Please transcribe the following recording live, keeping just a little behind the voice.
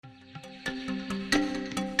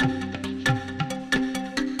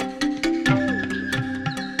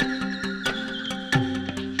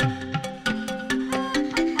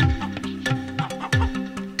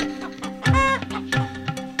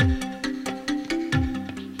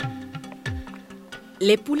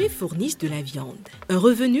Les poulets fournissent de la viande, un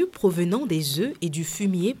revenu provenant des œufs et du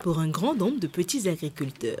fumier pour un grand nombre de petits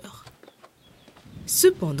agriculteurs.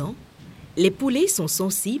 Cependant, les poulets sont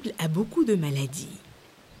sensibles à beaucoup de maladies.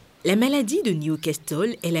 La maladie de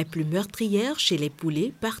Newcastle est la plus meurtrière chez les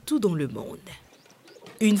poulets partout dans le monde.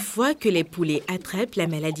 Une fois que les poulets attrapent la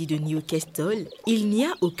maladie de Newcastle, il n'y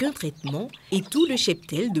a aucun traitement et tout le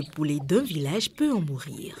cheptel de poulets d'un village peut en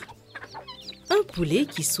mourir. Un poulet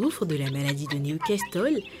qui souffre de la maladie de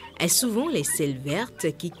Newcastle a souvent les selles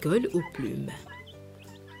vertes qui collent aux plumes.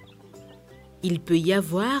 Il peut y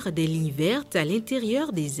avoir des lignes vertes à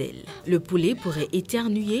l'intérieur des ailes. Le poulet pourrait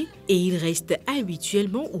éternuer et il reste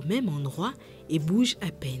habituellement au même endroit et bouge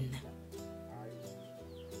à peine.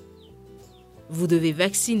 Vous devez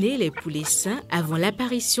vacciner les poulets sains avant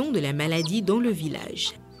l'apparition de la maladie dans le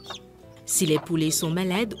village. Si les poulets sont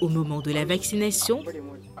malades au moment de la vaccination,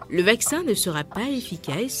 le vaccin ne sera pas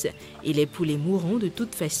efficace et les poulets mourront de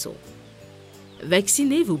toute façon.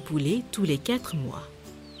 Vaccinez vos poulets tous les 4 mois.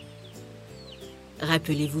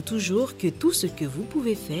 Rappelez-vous toujours que tout ce que vous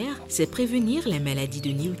pouvez faire, c'est prévenir la maladie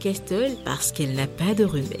de Newcastle parce qu'elle n'a pas de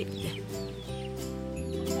remède.